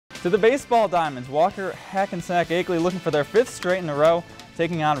To the baseball diamonds, Walker Hackensack Akeley looking for their 5th straight in a row,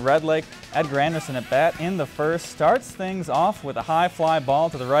 taking on Red Lake. Edgar Anderson at bat in the first, starts things off with a high fly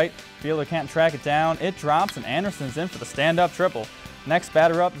ball to the right. Fielder can't track it down. It drops and Anderson's in for the stand-up triple. Next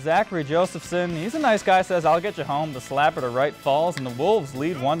batter up, Zachary Josephson. He's a nice guy, says, "I'll get you home." The slapper to right falls and the Wolves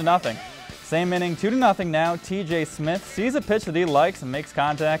lead 1-0. Same inning, 2-0 now. TJ Smith sees a pitch that he likes and makes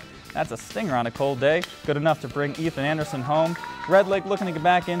contact. That's a stinger on a cold day. Good enough to bring Ethan Anderson home. Red Lake looking to get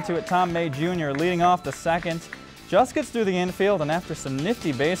back into it. Tom May Jr. leading off the second. Just gets through the infield, and after some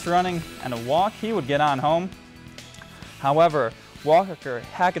nifty base running and a walk, he would get on home. However, Walker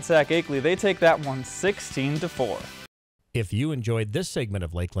Hackensack Akeley, they take that one 16-4. If you enjoyed this segment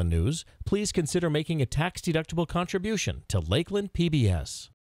of Lakeland News, please consider making a tax-deductible contribution to Lakeland PBS.